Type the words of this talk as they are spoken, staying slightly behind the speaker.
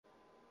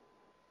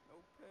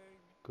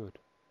Good.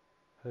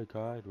 Hey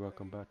guys,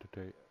 welcome back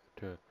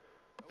to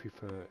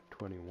FIFA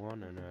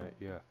 21, and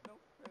yeah,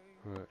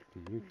 it's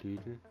the new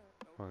season.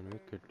 Finally,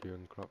 get the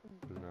young clock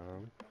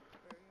now,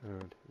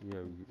 and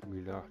yeah,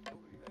 we lost.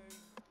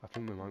 I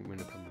think we might win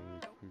the Premier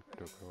League. I'm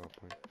stuck at our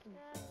point.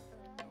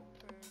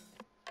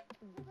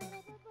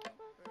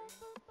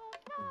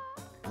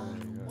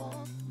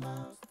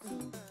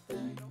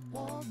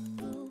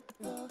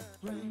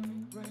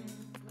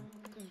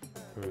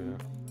 Oh yeah.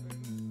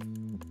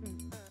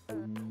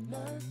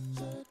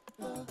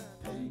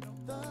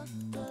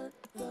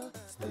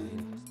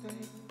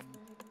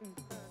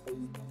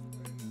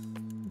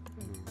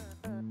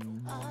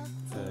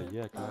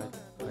 Yeah guys,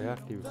 I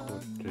actually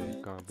recorded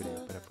the current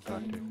video, but I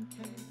forgot to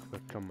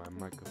switch on my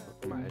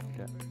microphone, my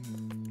headset.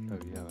 So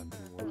yeah, that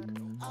didn't work.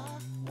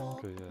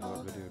 So yeah, that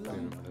video has been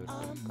a little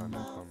bit kind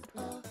of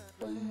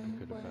commentary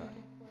because of that.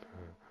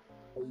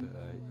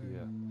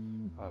 Yeah,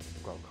 I've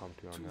got a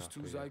commentary on that.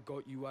 Twos, I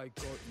got you.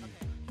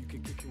 You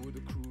can kick it with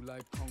a crew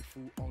like Kung Fu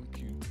on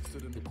cue.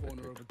 Stood in the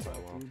corner of a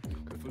dark room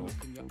with a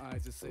look in your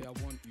eyes to say I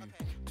want you.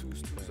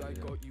 Twos, I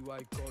got you.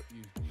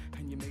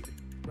 And you make the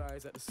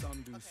rise at the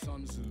sun do,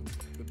 Sun Tzu.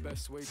 The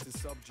best way to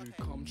subdue,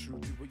 come true,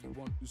 do what you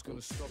want, who's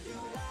gonna stop you?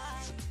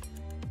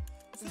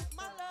 Took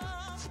my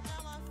love,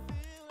 now I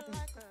feel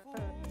like a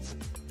fool.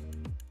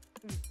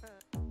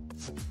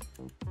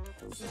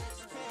 Said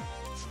you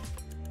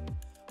can,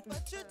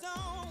 but you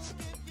don't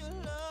give your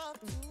love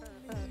to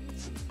me.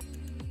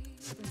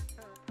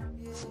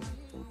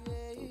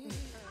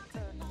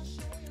 Didn't I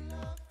show you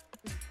love?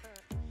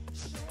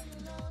 Show you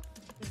love.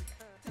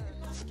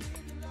 Didn't I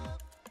give you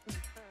love?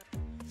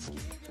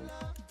 Give you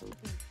love.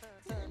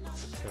 Didn't I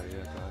show you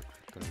yeah, love?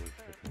 that's gonna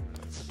work.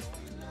 Show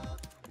you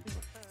love.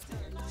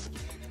 Didn't I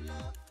give you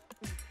love?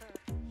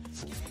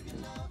 Give you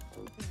love.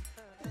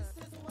 This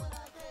is what I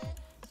get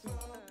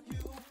from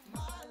you,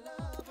 my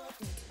lover.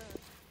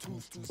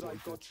 Twos, I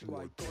got you.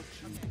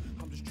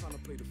 I'm just trying to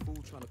play the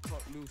fool, trying to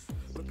cut loose.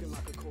 Looking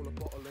like a cola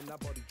bottle in that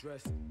body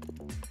dress.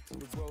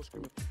 The world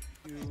screaming,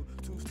 you.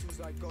 Twos,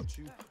 I got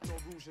you. No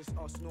rules, just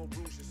us, no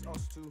rules, just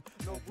us two.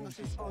 No rules,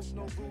 just us,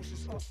 no rules,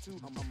 just us two.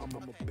 I'm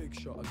a big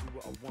shot, I do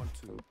what I want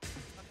to.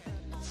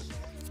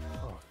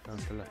 Oh, down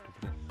to left of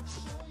it.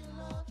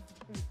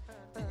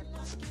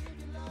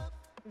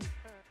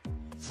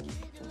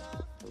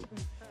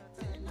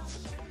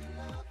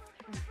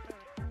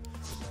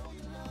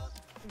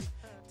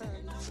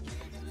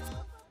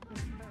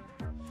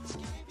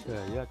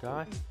 Yeah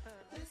guys,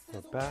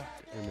 we're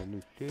back in a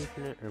new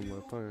season and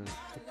we're playing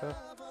FIFA,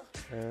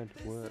 and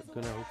we're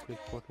gonna hopefully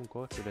score some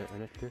goals today,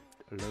 and it's just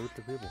loads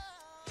of people.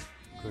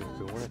 Because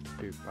we wanted to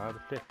do 5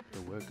 assists,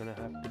 so we're gonna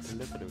have to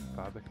deliver those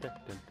 5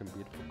 assists and some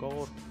beautiful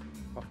goals.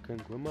 Fucking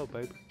Grimo,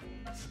 baby.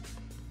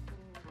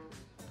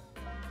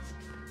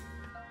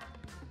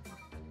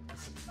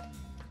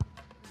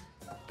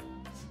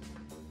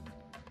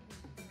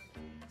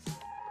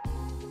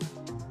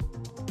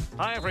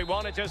 Hi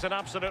everyone, it is an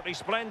absolutely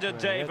splendid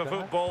day for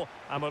football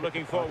and we're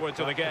looking forward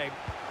to the game.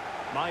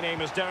 My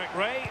name is Derek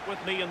Ray, with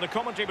me in the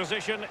commentary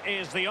position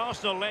is the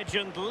Arsenal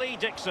legend Lee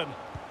Dixon.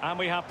 And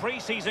we have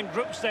pre-season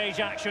group stage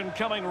action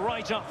coming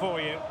right up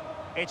for you.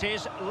 It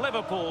is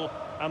Liverpool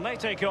and they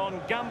take on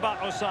Gamba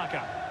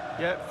Osaka.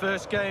 Yeah,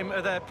 first game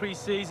of their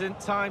pre-season,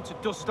 time to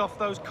dust off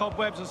those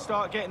cobwebs and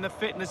start getting the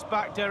fitness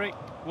back, Derek.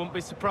 Wouldn't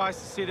be surprised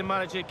to see the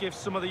manager give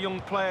some of the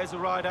young players a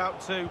ride out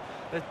too.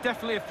 There's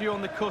definitely a few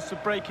on the cusp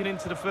of breaking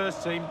into the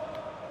first team.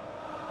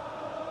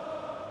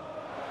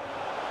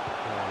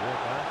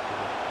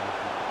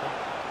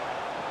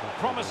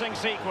 Promising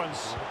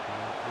sequence.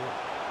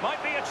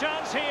 Might be a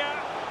chance here.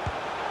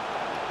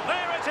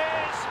 There it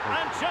is,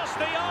 and just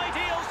the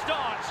ideal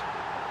start.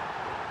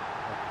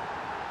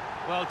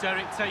 Well,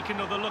 Derek, take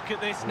another look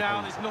at this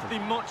now. There's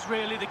nothing much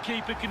really the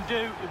keeper can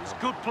do. It was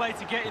good play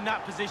to get in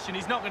that position.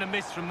 He's not going to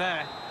miss from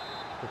there.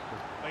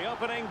 The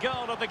opening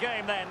goal of the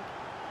game then.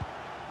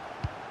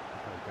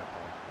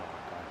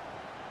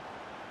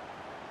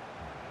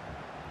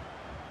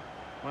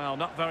 Well,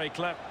 not very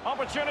clever.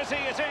 Opportunity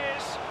it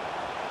is.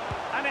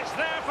 And it's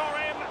there for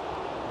him.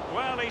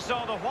 Well, he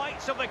saw the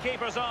whites of the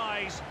keeper's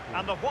eyes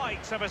and the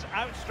whites of his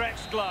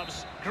outstretched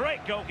gloves.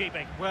 Great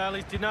goalkeeping. Well,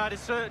 he's denied a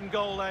certain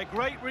goal there.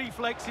 Great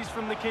reflexes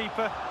from the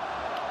keeper.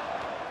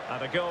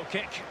 And a goal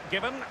kick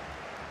given.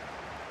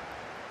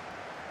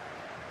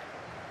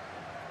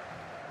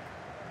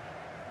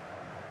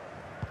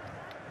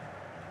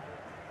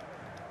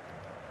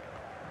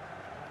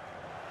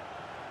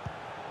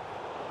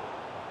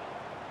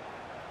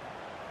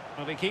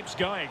 Well, he keeps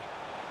going.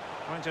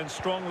 Went in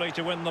strongly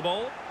to win the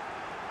ball.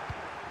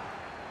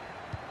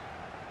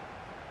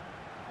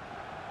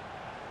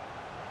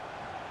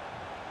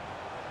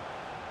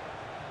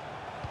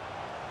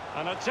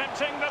 And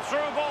attempting the through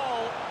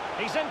ball.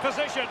 He's in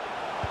position.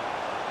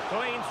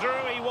 Clean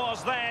through he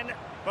was then,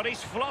 but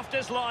he's fluffed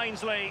his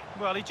lines, Lee.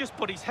 Well, he just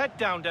put his head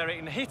down, Derek,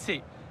 and hit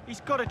it.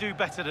 He's got to do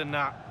better than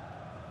that.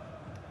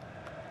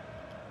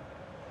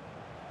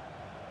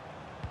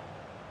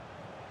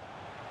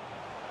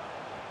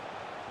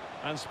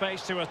 And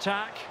space to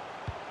attack.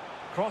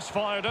 Cross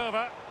fired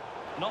over.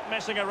 Not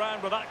messing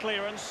around with that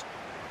clearance.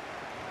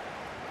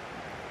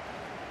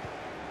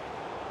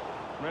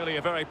 Really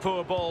a very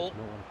poor ball.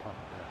 No one pop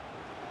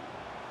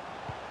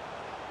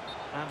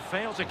there. And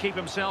failed to keep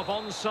himself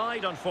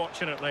onside,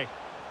 unfortunately.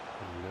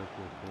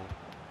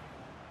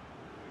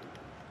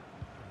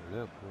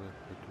 Liverpool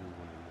could do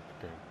one in this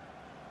game.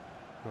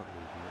 Not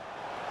losing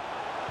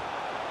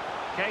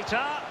it.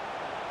 Keita.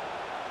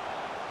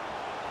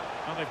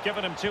 Well, they've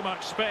given him too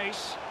much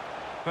space.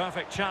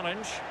 Perfect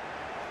challenge.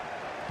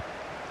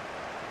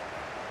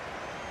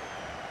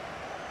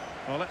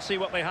 Well, let's see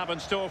what they have in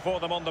store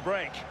for them on the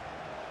break.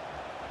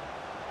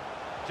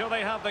 Do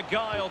they have the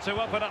guile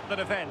to open up the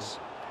defence?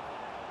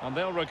 And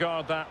they'll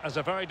regard that as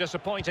a very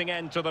disappointing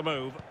end to the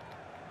move.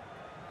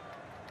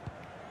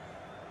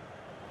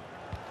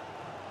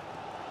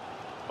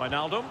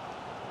 Wijnaldum.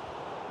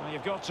 Well,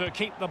 you've got to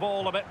keep the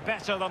ball a bit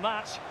better than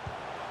that.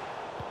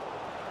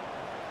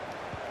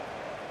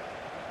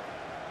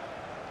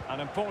 An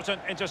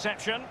important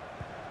interception.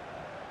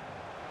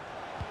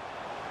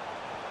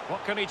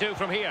 What can he do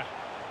from here?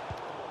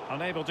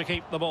 Unable to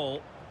keep the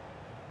ball.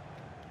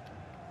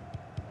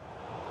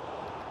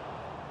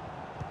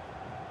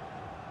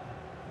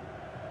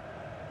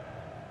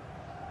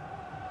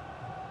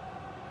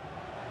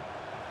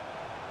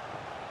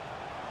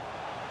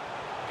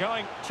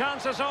 Going,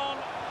 chances on.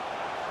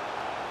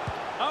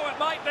 Oh, it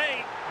might be.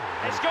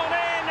 It's gone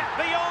in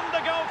beyond the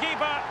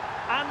goalkeeper,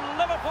 and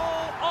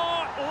Liverpool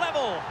are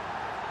level.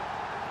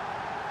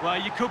 Well,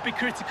 you could be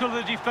critical of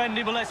the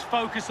defending, but let's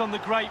focus on the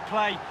great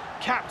play.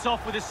 Capped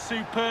off with a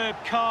superb,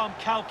 calm,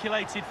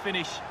 calculated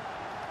finish.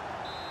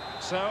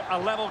 So, a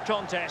level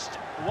contest,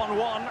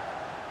 1-1.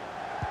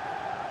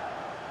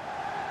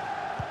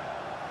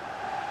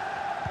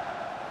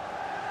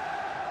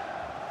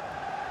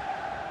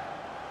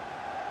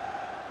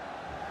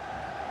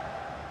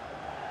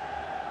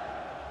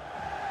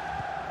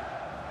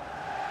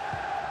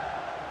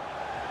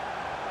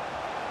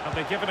 Have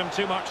they given him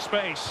too much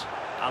space?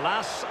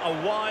 Alas, a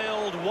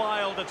wild,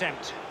 wild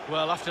attempt.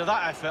 Well, after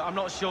that effort, I'm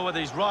not sure whether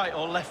he's right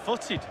or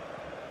left-footed.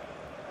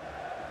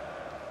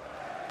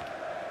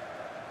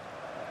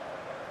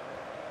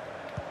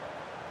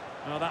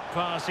 Oh, that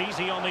pass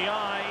easy on the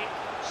eye.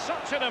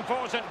 Such an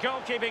important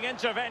goalkeeping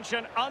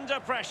intervention under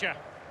pressure.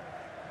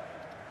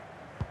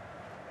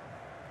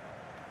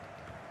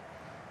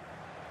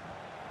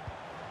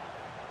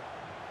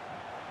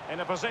 In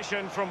a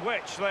position from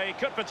which they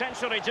could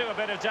potentially do a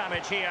bit of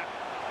damage here.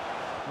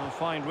 Well,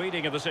 fine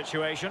reading of the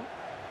situation.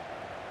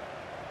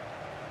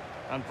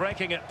 And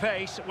breaking at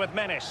pace with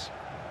menace.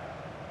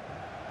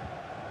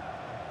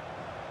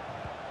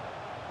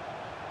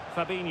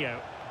 Fabinho.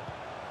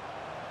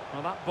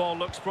 Well, that ball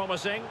looks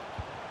promising.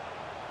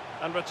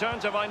 And return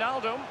to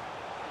Wijnaldum.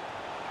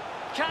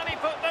 Can he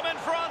put them in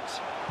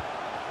front?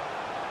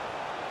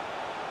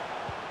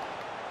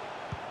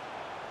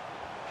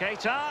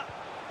 Keita.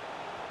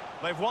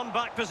 They've won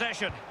back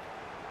possession.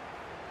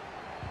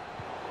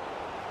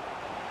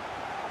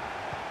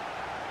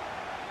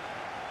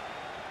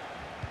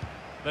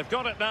 They've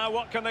got it now,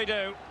 what can they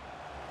do?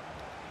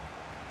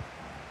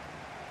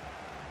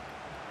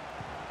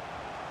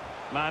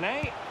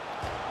 Mane.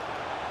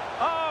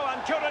 Oh,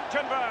 and couldn't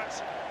convert. How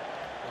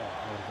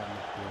does that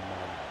must be a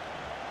man?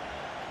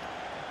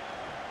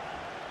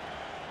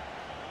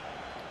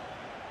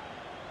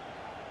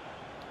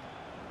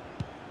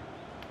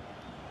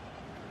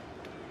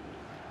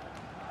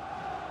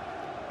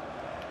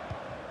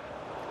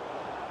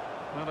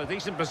 Well, a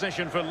decent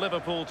position for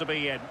Liverpool to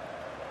be in.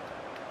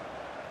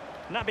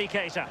 Naby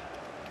Keita.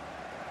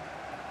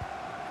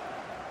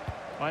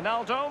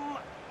 Wijnaldum.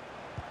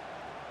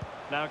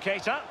 Now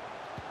Keita.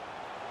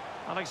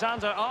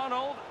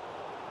 Alexander-Arnold.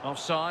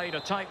 Offside, a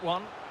tight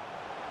one.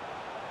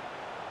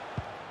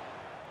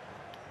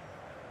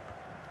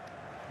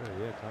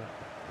 Yeah,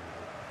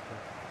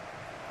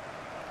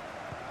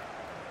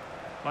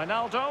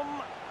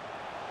 Wijnaldum.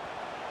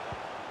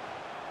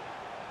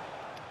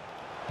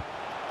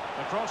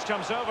 The cross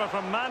comes over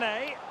from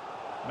Mane,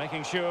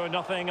 making sure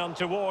nothing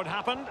untoward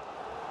happened.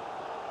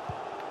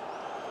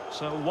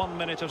 So 1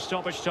 minute of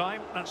stoppage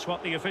time, that's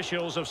what the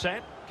officials have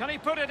said. Can he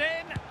put it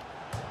in?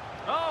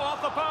 Oh,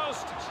 off the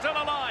post, still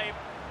alive.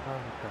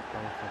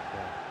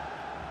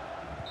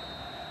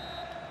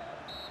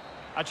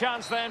 A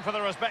chance then for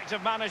the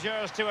respective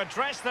managers to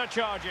address their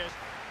charges.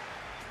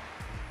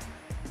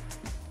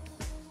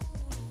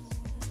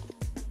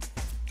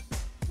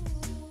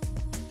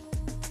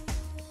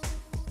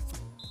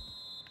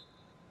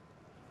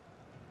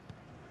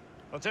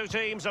 The two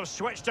teams have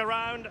switched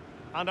around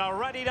and are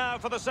ready now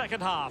for the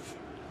second half.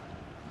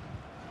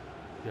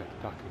 Yeah,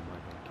 duck him, I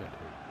don't get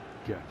him.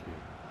 Get him.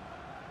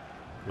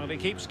 Well, he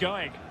keeps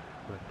going.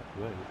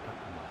 Really, duck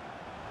him up.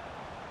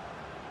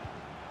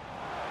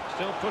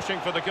 Still pushing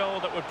for the goal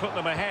that would put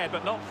them ahead,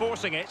 but not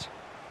forcing it.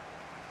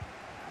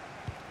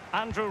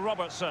 Andrew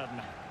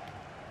Robertson.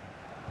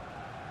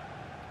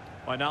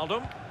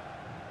 Wijnaldum.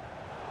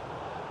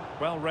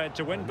 Well read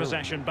to win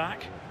possession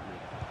back.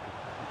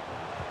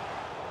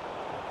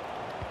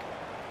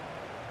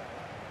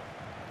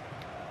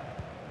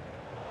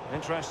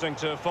 Interesting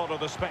to follow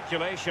the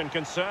speculation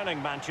concerning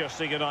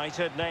Manchester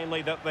United,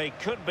 namely that they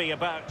could be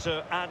about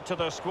to add to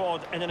their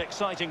squad in an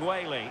exciting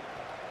way, Lee.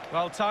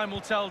 Well, time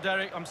will tell,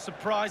 Derek. I'm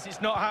surprised it's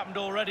not happened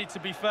already, to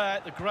be fair.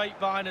 The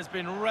grapevine has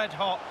been red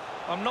hot.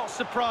 I'm not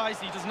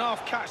surprised he doesn't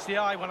half catch the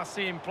eye when I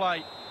see him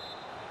play.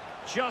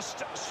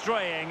 Just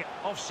straying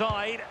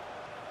offside.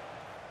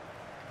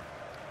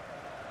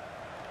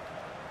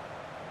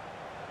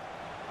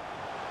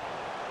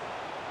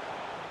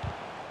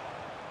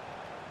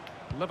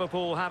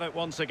 Liverpool have it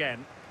once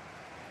again.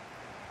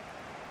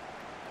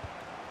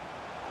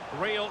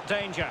 Real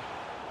danger.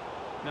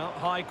 No,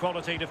 high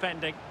quality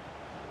defending.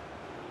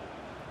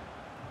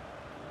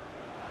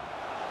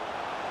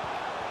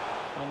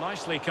 Well,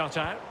 nicely cut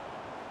out.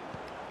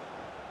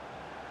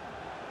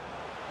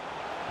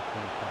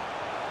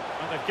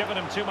 And they've given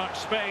him too much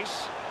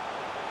space.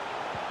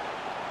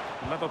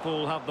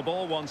 Liverpool have the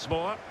ball once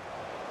more.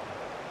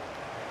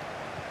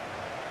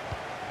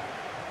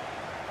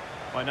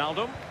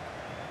 Wijnaldum.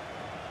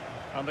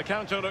 And the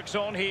counter looks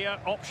on here.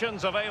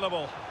 Options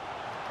available.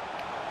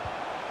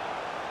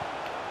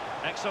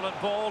 Excellent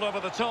ball over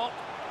the top.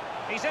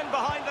 He's in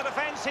behind the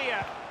defence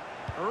here.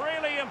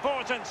 Really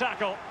important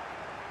tackle.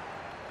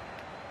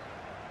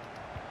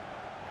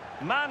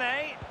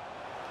 Mane.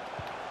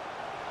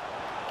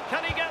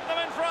 Can he get them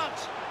in front?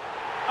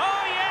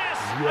 Oh, yes!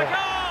 A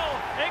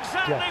goal!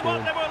 Exactly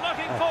what they were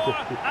looking for,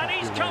 and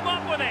he's come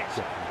up with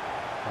it.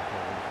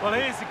 Well,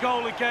 here's the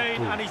goal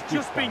again, and he's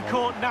just been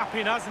caught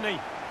napping, hasn't he?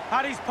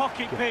 Had his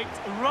pocket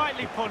picked,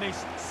 rightly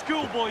punished.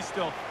 Schoolboy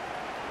stuff.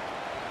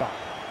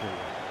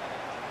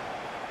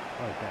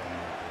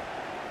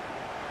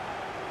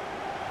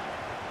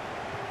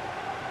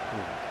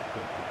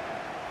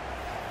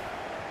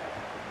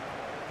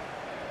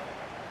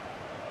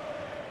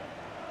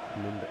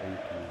 Number 18,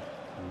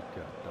 we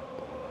got that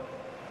ball.